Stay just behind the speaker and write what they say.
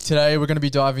Today we're going to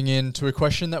be diving into a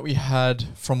question that we had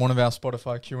from one of our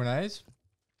Spotify Q&As.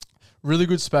 Really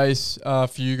good space for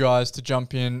you guys to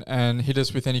jump in and hit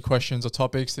us with any questions or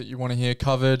topics that you want to hear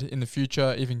covered in the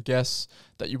future, even guests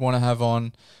that you want to have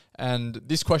on. And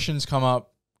this question's come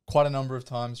up quite a number of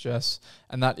times, Jess,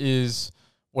 and that is,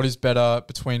 what is better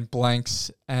between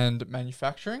blanks and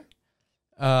manufacturing?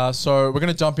 So we're going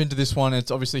to jump into this one.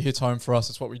 It's obviously hits home for us.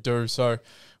 It's what we do. So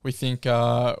we think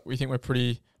we're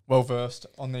pretty well versed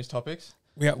on these topics.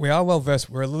 We are well versed.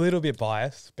 We're a little bit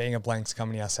biased, being a blanks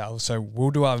company ourselves. So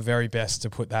we'll do our very best to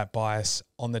put that bias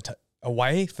on the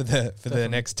away for the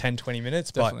next 10, 20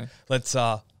 minutes. Definitely. But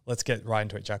let's get right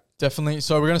into it, Jack. Definitely.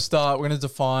 So we're going to start. We're going to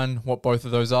define what both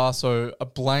of those are. So a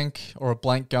blank or a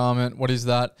blank garment. What is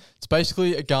that? It's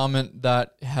basically a garment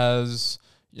that has,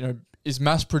 is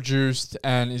mass produced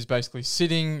and is basically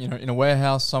sitting, in a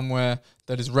warehouse somewhere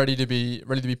that is ready to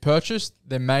be purchased.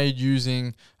 They're made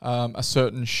using a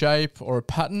certain shape or a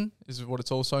pattern, is what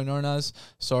it's also known as.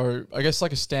 So I guess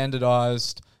like a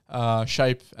standardized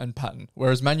shape and pattern.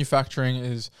 Whereas manufacturing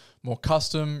is more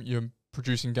custom. You're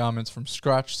producing garments from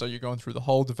scratch, so you're going through the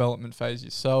whole development phase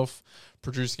yourself,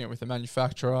 producing it with a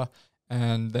manufacturer,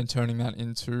 and then turning that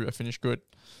into a finished good.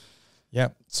 Yeah.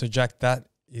 So Jack, that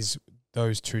is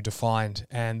those two defined,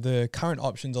 and the current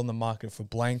options on the market for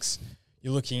blanks,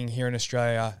 you're looking here in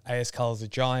Australia, AS Colour's a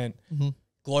giant. Mm-hmm.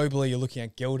 Globally, you're looking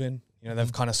at Gildan.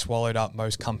 They've kind of swallowed up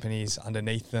most companies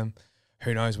underneath them.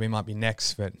 Who knows, we might be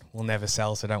next, but we'll never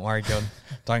sell, so don't worry, Gildan.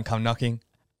 Don't come knocking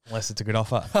unless it's a good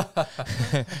offer.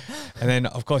 And then,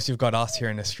 of course, you've got us here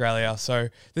in Australia. So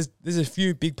there's a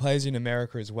few big players in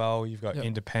America as well. You've got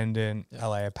Independent,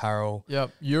 LA Apparel. Yep.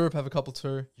 Europe have a couple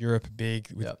too. Europe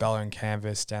big with Bella and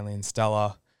Canvas, Stanley and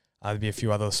Stella. There'll be a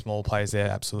few other small players there,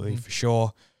 absolutely, for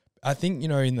sure. I think,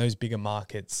 in those bigger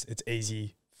markets, it's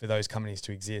easy for those companies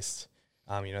to exist.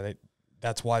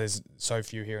 That's why there's so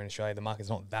few here in Australia. The market's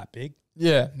not that big.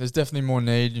 Yeah, there's definitely more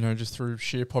need, just through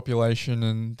sheer population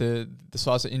and the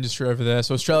size of industry over there.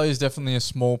 So Australia is definitely a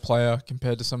small player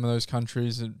compared to some of those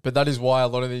countries. But that is why a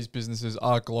lot of these businesses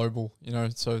are global,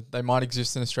 So they might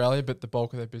exist in Australia, but the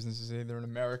bulk of their business is either in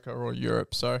America or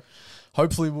Europe. So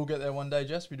hopefully we'll get there one day,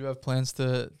 Jess. We do have plans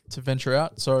to venture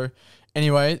out. So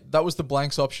anyway, that was the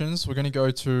blanks options. We're going to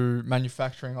go to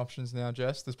manufacturing options now,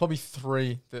 Jess. There's probably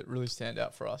three that really stand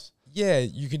out for us. Yeah,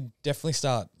 you can definitely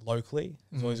start locally.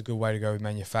 It's always a good way to go with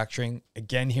manufacturing.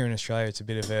 Again, here in Australia, it's a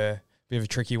bit of a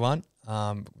tricky one.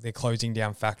 They're closing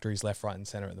down factories left, right, and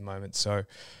centre at the moment. So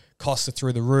costs are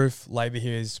through the roof. Labour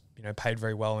here is paid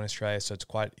very well in Australia, so it's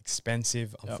quite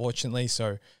expensive, unfortunately.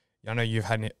 So I know you've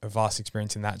had a vast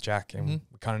experience in that, Jack, and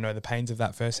we kind of know the pains of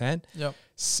that firsthand. Yep.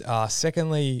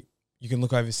 Secondly, you can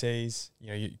look overseas.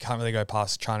 You can't really go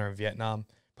past China and Vietnam,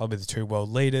 probably the two world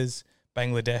leaders.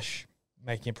 Bangladesh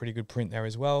making a pretty good print there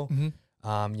as well.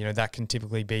 Mm-hmm. That can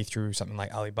typically be through something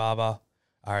like Alibaba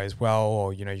as well,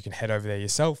 or, you can head over there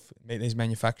yourself, meet these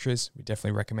manufacturers. We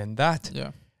definitely recommend that. Yeah.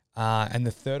 And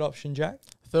the third option, Jack?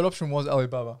 Third option was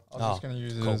Alibaba. I was just going to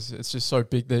use it as it's just so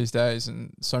big these days,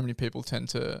 and so many people tend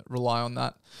to rely on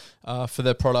that for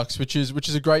their products, which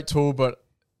is a great tool, but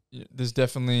there's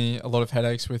definitely a lot of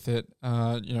headaches with it.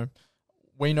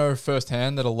 We know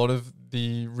firsthand that a lot of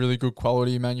the really good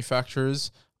quality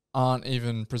manufacturers aren't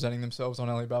even presenting themselves on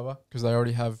Alibaba because they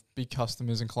already have big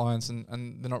customers and clients,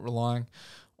 and they're not relying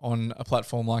on a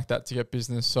platform like that to get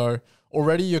business. So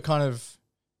already you're kind of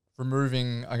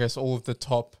removing, I guess, all of the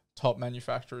top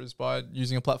manufacturers by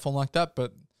using a platform like that.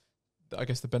 But I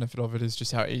guess the benefit of it is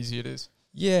just how easy it is.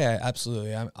 Yeah,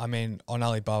 absolutely. I mean, on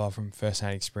Alibaba, from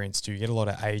first-hand experience too, you get a lot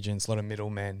of agents, a lot of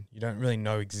middlemen. You don't really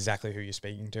know exactly who you're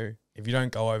speaking to. If you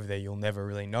don't go over there, you'll never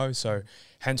really know. So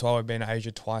hence why we've been to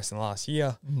Asia twice in the last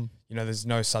year. Mm-hmm. There's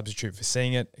no substitute for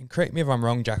seeing it. And correct me if I'm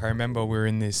wrong, Jack, I remember we were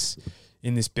in this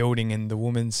building, and the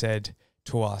woman said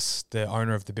to us, the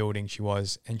owner of the building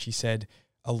she said,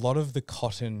 a lot of the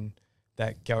cotton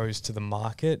that goes to the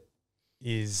market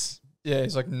is... Yeah,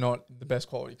 it's like not the best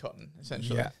quality cotton,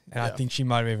 essentially. Yeah, and I think she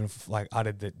might have even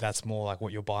uttered that that's more like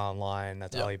what you'll buy online,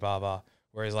 that's Alibaba.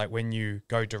 Whereas when you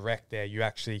go direct there, you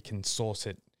actually can source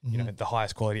it, the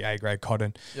highest quality A-grade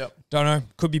cotton. Yep. Don't know,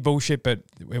 could be bullshit, but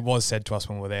it was said to us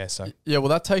when we were there. So yeah, well,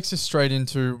 that takes us straight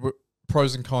into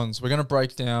pros and cons. We're going to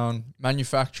break down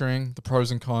manufacturing, the pros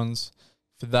and cons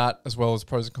for that, as well as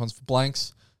pros and cons for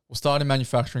blanks. We'll start in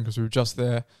manufacturing because we were just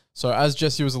there. So as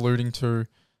Jesse was alluding to,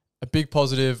 a big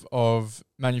positive of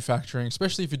manufacturing,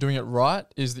 especially if you're doing it right,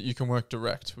 is that you can work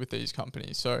direct with these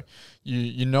companies. So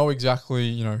you know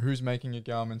exactly, who's making your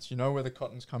garments, you know where the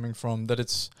cotton's coming from, that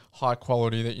it's high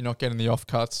quality, that you're not getting the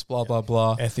offcuts, blah, blah,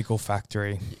 blah. Ethical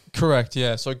factory. Correct,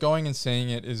 yeah. So going and seeing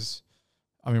it is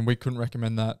I mean, we couldn't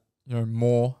recommend that,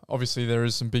 more. Obviously, there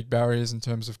is some big barriers in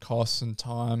terms of costs and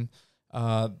time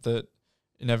that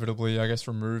inevitably, I guess,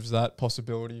 removes that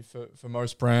possibility for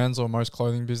most brands or most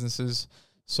clothing businesses.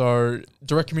 So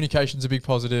direct communication is a big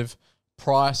positive.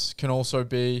 Price can also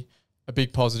be a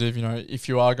big positive. If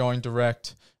you are going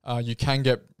direct, you can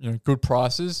get good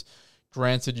prices.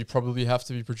 Granted, you probably have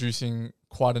to be producing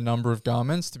quite a number of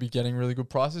garments to be getting really good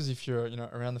prices. If you're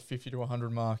around the 50 to 100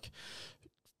 mark,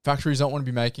 factories don't want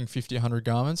to be making 50, 100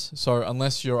 garments. So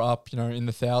unless you're up, in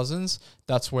the thousands,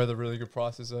 that's where the really good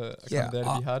prices are kind of there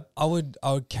to be had. I would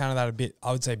counter that a bit.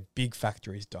 I would say big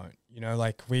factories don't.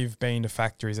 Like we've been to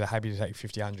factories that are happy to take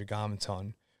 50, 100 garments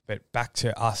on. But back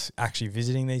to us actually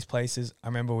visiting these places, I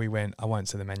remember we went, I won't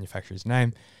say the manufacturer's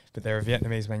name, but they're a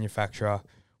Vietnamese manufacturer.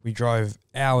 We drove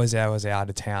hours out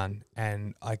of town,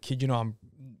 and I kid you not, I'm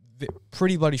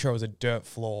pretty bloody sure it was a dirt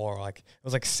floor, like it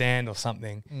was like sand or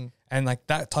something. And like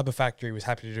that type of factory was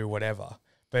happy to do whatever.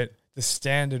 But the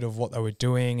standard of what they were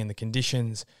doing and the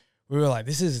conditions, we were like,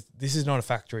 this is not a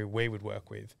factory we would work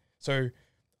with. So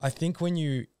I think when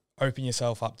you open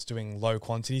yourself up to doing low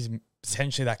quantities,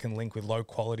 potentially that can link with low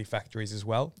quality factories as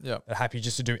well. Yeah. They're happy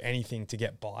just to do anything to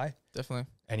get by. Definitely.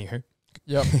 Anywho.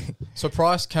 Yep. So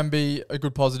price can be a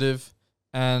good positive.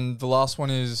 And the last one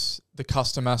is the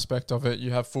custom aspect of it.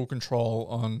 You have full control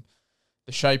on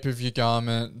the shape of your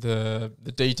garment, the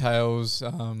details,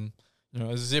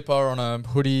 a zipper on a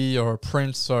hoodie or a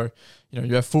print. So,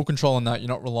 you have full control on that. You're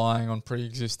not relying on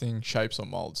pre-existing shapes or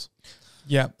molds.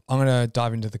 Yeah. I'm going to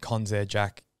dive into the cons there,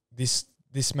 Jack. This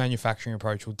manufacturing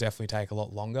approach will definitely take a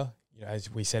lot longer.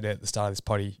 As we said at the start of this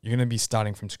potty, you're going to be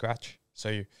starting from scratch. So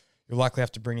you'll likely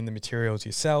have to bring in the materials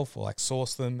yourself or like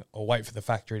source them or wait for the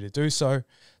factory to do so.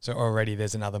 So already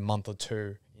there's another month or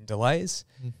two in delays.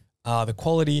 The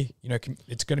quality,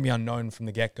 it's going to be unknown from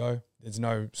the get-go. There's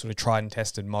no sort of tried and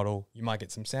tested model. You might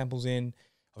get some samples in.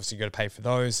 Obviously, you got to pay for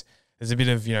those. There's a bit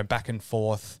of, back and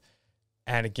forth.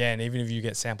 And again, even if you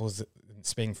get samples,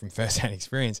 speaking from first-hand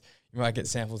experience, you might get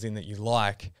samples in that you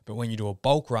like, but when you do a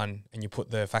bulk run and you put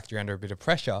the factory under a bit of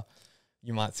pressure,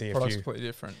 you might see Product's a few. completely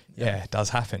different. Yeah, it does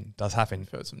happen. We've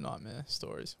heard some nightmare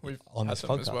stories. We've on had this them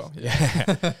podcast as well.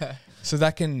 Yeah. So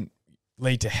that can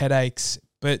lead to headaches.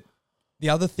 But the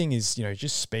other thing is,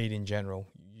 just speed in general.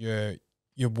 You're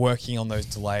working on those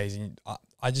delays, and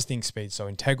I just think speed's so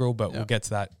integral. But we'll get to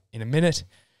that in a minute.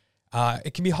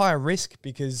 It can be higher risk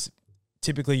because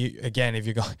typically, again, if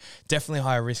you're going, definitely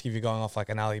higher risk if you're going off like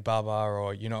an Alibaba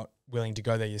or you're not willing to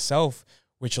go there yourself,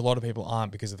 which a lot of people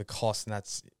aren't because of the cost, and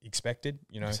that's expected.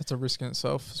 That's a risk in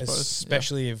itself, I suppose.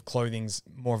 Especially if clothing's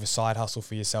more of a side hustle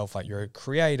for yourself, like you're a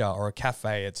creator or a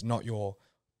cafe, it's not your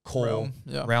core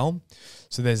realm.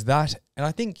 So there's that. And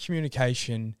I think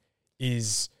communication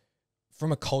is,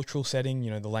 from a cultural setting,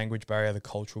 the language barrier, the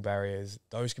cultural barriers,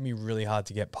 those can be really hard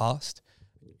to get past.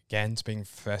 Again, speaking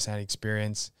first-hand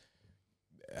experience,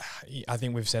 I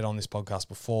think we've said on this podcast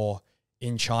before,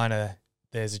 in China,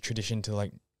 there's a tradition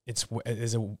to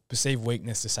there's a perceived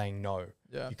weakness to saying no.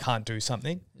 Yeah. You can't do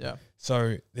something. Yeah.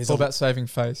 So there's all about saving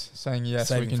face, saying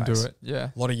yes, we can do it. Yeah.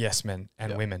 A lot of yes men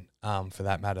and women, for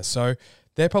that matter. So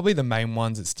they're probably the main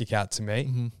ones that stick out to me.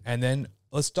 Mm-hmm. And then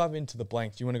let's dive into the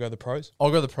blanks. Do you want to go the pros?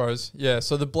 I'll go the pros. Yeah.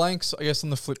 So the blanks, I guess on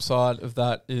the flip side of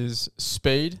that is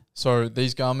speed. So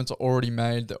these garments are already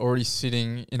made. They're already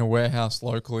sitting in a warehouse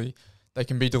locally. They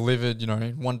can be delivered,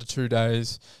 in 1 to 2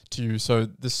 days to you. So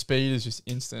the speed is just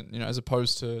instant, as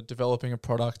opposed to developing a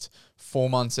product 4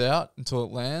 months out until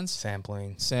it lands.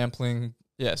 Sampling.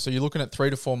 Yeah. So you're looking at 3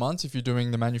 to 4 months if you're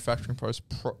doing the manufacturing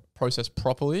process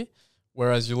properly,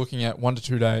 whereas you're looking at 1 to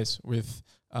 2 days with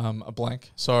a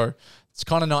blank. So it's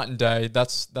kind of night and day.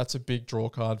 That's a big draw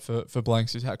card for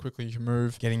blanks, is how quickly you can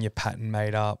move. Getting your pattern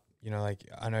made up.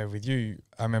 I know with you,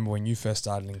 I remember when you first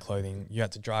started in clothing, you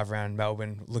had to drive around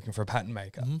Melbourne looking for a pattern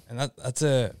maker. Mm-hmm. And that's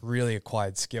a really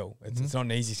acquired skill. It's not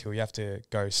an easy skill. You have to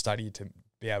go study to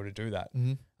be able to do that.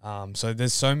 Mm-hmm. So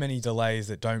there's so many delays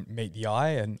that don't meet the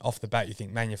eye. And off the bat, you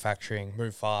think manufacturing,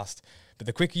 move fast. But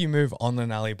the quicker you move on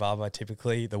an Alibaba,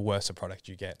 typically, the worse a product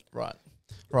you get. Right.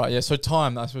 Yeah. So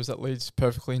time, I suppose that leads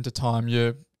perfectly into time.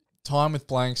 Your time with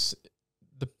blanks,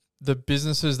 the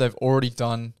businesses, they've already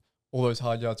done all those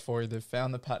hard yards for you. They've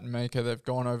found the pattern maker. They've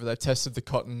gone over, they've tested the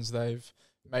cottons. They've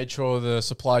made sure the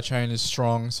supply chain is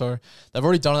strong. So they've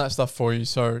already done that stuff for you.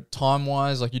 So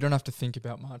time-wise, you don't have to think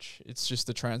about much. It's just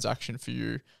the transaction for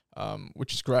you,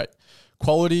 which is great.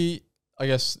 Quality, I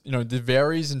guess, it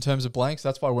varies in terms of blanks.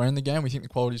 That's why we're in the game. We think the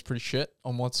quality is pretty shit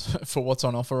on what's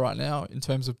on offer right now in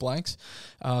terms of blanks.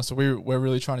 So we're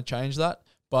really trying to change that.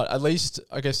 But at least,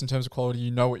 I guess, in terms of quality,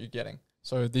 you know what you're getting.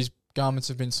 So these garments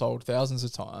have been sold thousands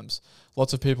of times.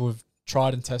 Lots of people have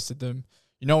tried and tested them.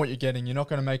 You know what you're getting. You're not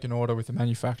going to make an order with a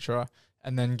manufacturer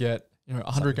and then get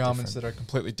 100 garments that are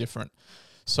completely different.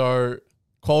 So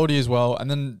quality as well, and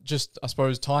then just, I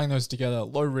suppose, tying those together,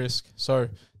 low risk. So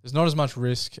there's not as much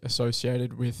risk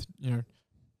associated with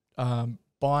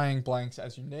buying blanks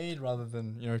as you need, rather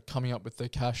than coming up with the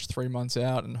cash 3 months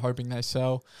out and hoping they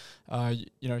sell.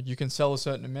 You can sell a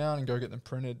certain amount and go get them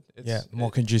printed. It's more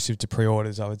conducive to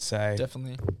pre-orders, I would say.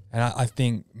 Definitely. And I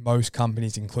think most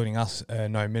companies, including us,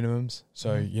 no minimums.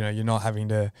 So you're not having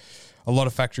to. A lot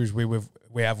of factories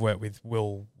we have worked with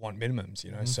will want minimums.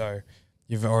 So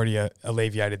you've already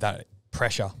alleviated that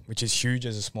pressure, which is huge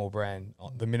as a small brand.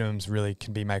 The minimums really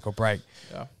can be make or break.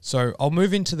 Yeah. So I'll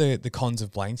move into the cons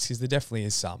of blanks, because there definitely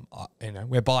is some.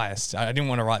 We're biased. I didn't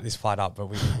want to write this fight up, but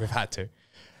we've had to.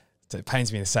 So it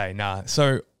pains me to say.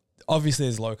 So obviously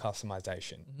there's low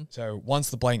customization. So once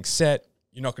the blank's set,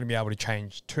 you're not going to be able to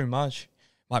change too much.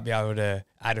 Might be able to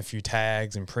add a few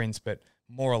tags and prints, but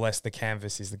more or less the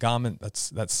canvas is the garment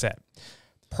that's set.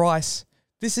 Price.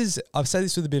 I've said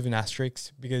this with a bit of an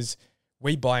asterisk, because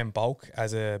we buy in bulk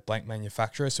as a blank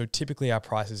manufacturer, so typically our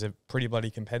prices are pretty bloody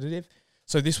competitive.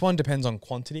 So this one depends on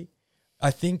quantity.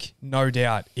 I think, no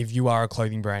doubt, if you are a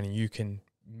clothing brand and you can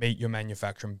meet your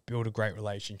manufacturer and build a great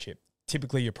relationship,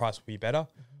 typically your price will be better.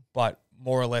 But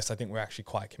more or less, I think we're actually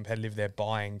quite competitive. They're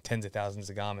buying tens of thousands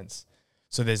of garments.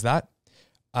 So there's that.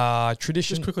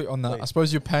 Tradition. Just quickly on that, I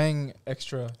suppose you're paying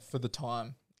extra for the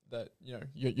time that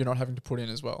you're not having to put in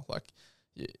as well. Like,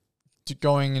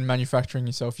 going and manufacturing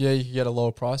yourself, you can get a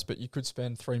lower price, but you could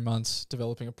spend 3 months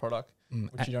developing a product,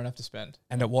 which you don't have to spend.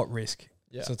 And at what risk?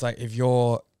 Yeah. So it's like, if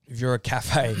you're a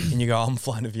cafe and you go, I'm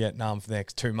flying to Vietnam for the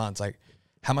next 2 months, like,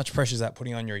 how much pressure is that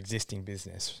putting on your existing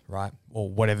business, right? Or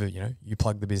whatever, you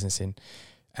plug the business in.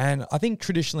 And I think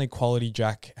traditionally quality,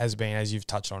 Jack, has been, as you've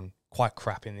touched on, quite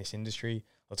crap in this industry.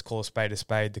 Let's call a spade a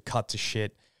spade. The cuts are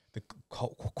shit. The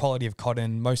quality of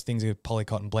cotton, most things are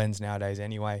polycotton blends nowadays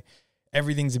anyway.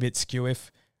 Everything's a bit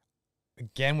skew-if.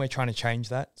 Again, we're trying to change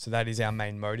that. So that is our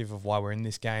main motive of why we're in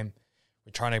this game.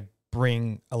 We're trying to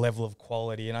bring a level of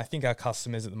quality. And I think our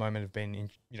customers at the moment have been,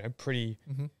 pretty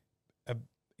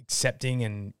accepting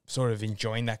and sort of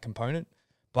enjoying that component.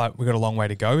 But we've got a long way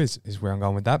to go is where I'm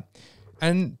going with that.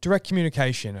 And direct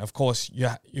communication. Of course,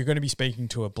 you're going to be speaking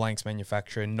to a blanks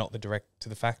manufacturer, not the direct to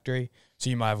the factory. So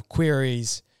you might have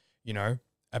queries,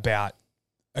 about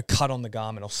a cut on the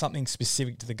garment or something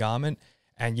specific to the garment.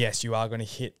 And yes, you are going to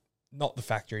hit not the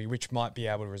factory, which might be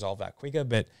able to resolve that quicker.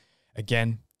 But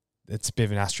again, it's a bit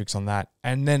of an asterisk on that.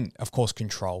 And then, of course,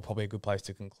 control, probably a good place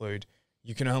to conclude.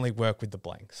 You can only work with the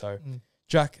blank. So,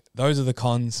 Jack, those are the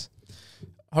cons.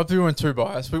 Hopefully we weren't too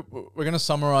biased. We're going to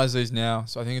summarize these now.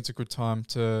 So I think it's a good time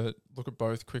to look at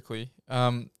both quickly.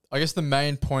 I guess the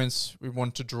main points we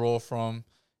want to draw from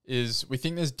is we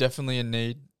think there's definitely a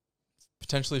need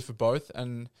potentially for both,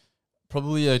 and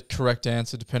probably a correct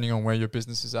answer depending on where your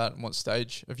business is at and what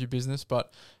stage of your business.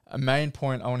 But a main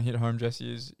point I want to hit home,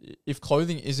 Jesse, is if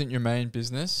clothing isn't your main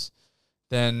business,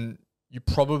 then you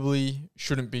probably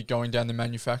shouldn't be going down the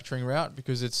manufacturing route,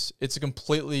 because it's a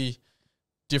completely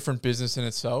different business in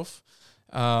itself.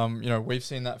 We've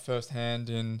seen that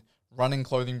firsthand in running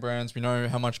clothing brands. We know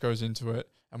how much goes into it,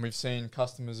 and we've seen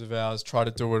customers of ours try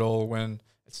to do it all when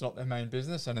it's not their main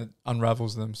business, and it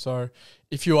unravels them. So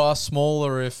if you are small,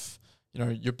 or if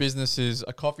your business is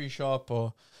a coffee shop,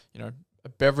 or a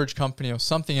beverage company or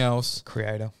something else, a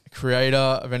creator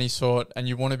of any sort, and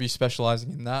you want to be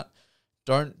specializing in that,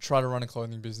 don't try to run a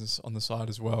clothing business on the side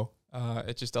as well.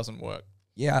 It just doesn't work.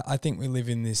 Yeah, I think we live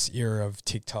in this era of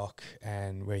TikTok,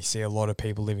 and we see a lot of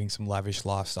people living some lavish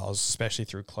lifestyles, especially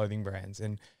through clothing brands.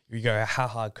 And you go, how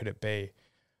hard could it be?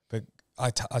 But I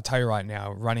tell you right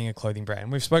now, running a clothing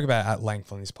brand, we've spoken about it at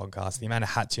length on this podcast, the amount of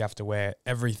hats you have to wear,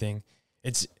 everything.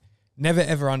 It's never,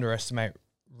 ever underestimate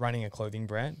running a clothing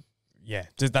brand. Yeah,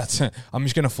 I'm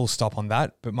just going to full stop on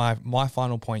that. But my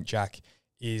final point, Jack,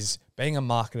 is being a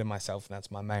marketer myself, and that's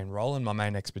my main role and my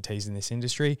main expertise in this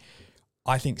industry.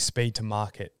 I think speed to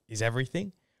market is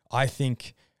everything. I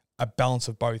think a balance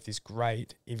of both is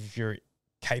great if you're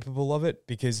capable of it,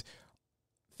 because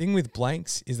thing with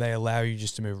blanks is they allow you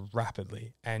just to move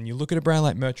rapidly. And you look at a brand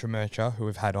like Mercha, who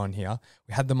we've had on here.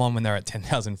 We had them on when they were at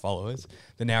 10,000 followers.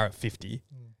 They're now at 50.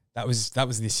 That was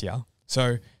this year.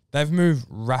 So they've moved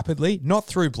rapidly, not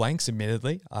through blanks,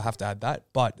 admittedly. I have to add that,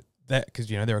 but because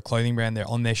they're a clothing brand, they're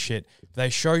on their shit. They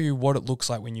show you what it looks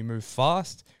like when you move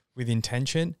fast with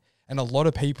intention. And a lot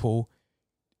of people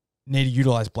need to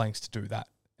utilize blanks to do that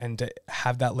and to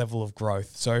have that level of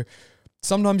growth. So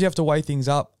sometimes you have to weigh things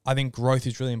up. I think growth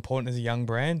is really important as a young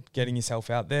brand, getting yourself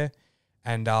out there.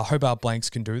 And I hope our blanks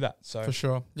can do that. So for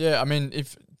sure. Yeah, I mean,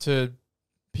 if to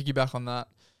piggyback on that,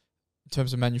 in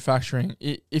terms of manufacturing,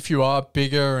 if you are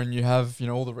bigger and you have, you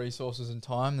know, all the resources and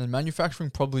time, then manufacturing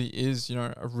probably is, you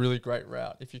know, a really great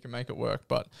route if you can make it work.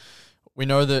 But we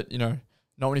know that, you know,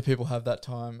 not many people have that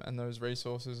time and those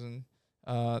resources and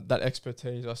that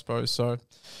expertise, I suppose. So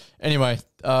anyway,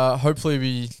 hopefully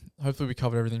we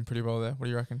covered everything pretty well there. What do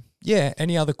you reckon? Yeah.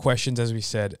 Any other questions, as we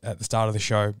said at the start of the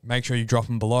show, make sure you drop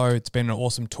them below. It's been an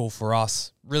awesome tool for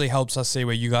us. Really helps us see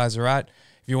where you guys are at.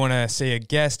 If you want to see a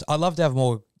guest, I'd love to have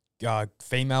more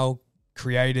female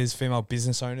creators, female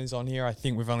business owners on here. I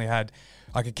think we've only had,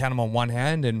 I could count them on one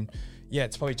hand, and yeah,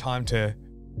 it's probably time to,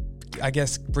 I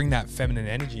guess, bring that feminine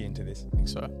energy into this. I think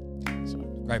so.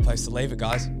 Great place to leave it,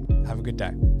 guys. Have a good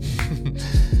day.